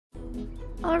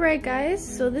Alright guys,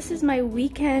 so this is my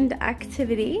weekend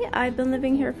activity. I've been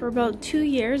living here for about 2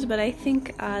 years, but I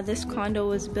think this condo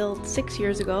was built 6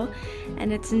 years ago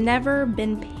and it's never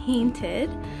been painted.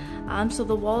 So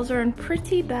the walls are in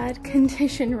pretty bad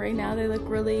condition right now. They look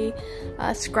really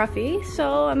scruffy.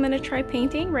 So I'm gonna try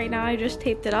painting. Right now I just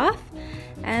taped it off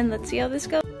and let's see how this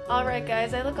goes. Alright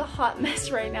guys, I look a hot mess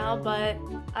right now, but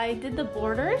I did the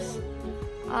borders.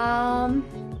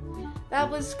 That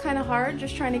was kind of hard,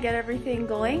 just trying to get everything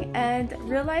going, and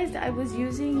realized I was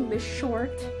using the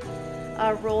short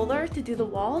roller to do the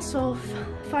wall, so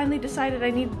finally decided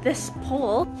I need this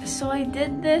pole. So I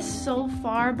did this so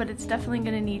far, but it's definitely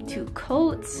going to need 2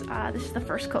 coats. This is the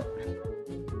first coat.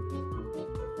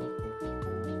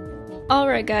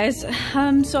 Alright guys,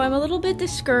 so I'm a little bit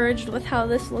discouraged with how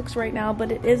this looks right now,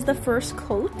 but it is the first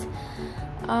coat.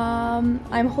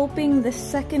 I'm hoping the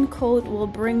second coat will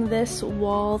bring this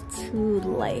wall to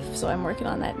life, so I'm working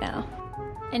on that now.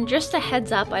 And just a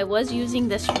heads up, I was using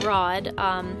this rod,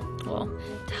 well,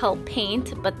 to help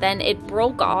paint, but then it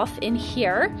broke off in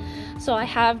here, so I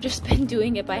have just been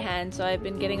doing it by hand, so I've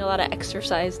been getting a lot of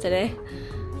exercise today.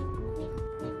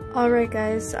 Alright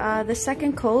guys, the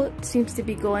second coat seems to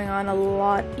be going on a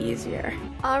lot easier.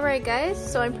 Alright guys,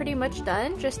 so I'm pretty much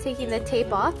done, just taking the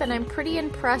tape off, and I'm pretty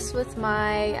impressed with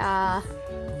my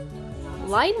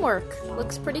line work.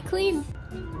 Looks pretty clean.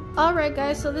 Alright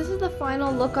guys, so this is the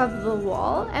final look of the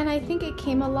wall, and I think it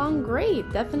came along great.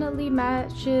 Definitely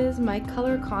matches my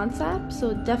color concept,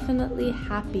 so definitely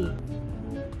happy.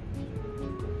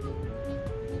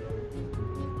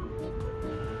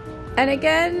 And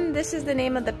again, this is the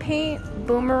name of the paint,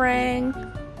 Boomerang,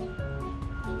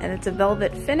 and it's a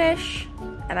velvet finish,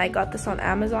 and I got this on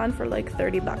Amazon for like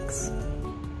 30 bucks.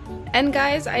 And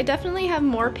guys, I definitely have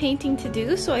more painting to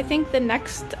do, so I think the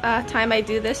next time I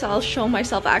do this, I'll show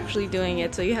myself actually doing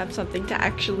it so you have something to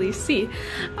actually see.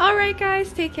 Alright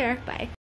guys, take care, bye.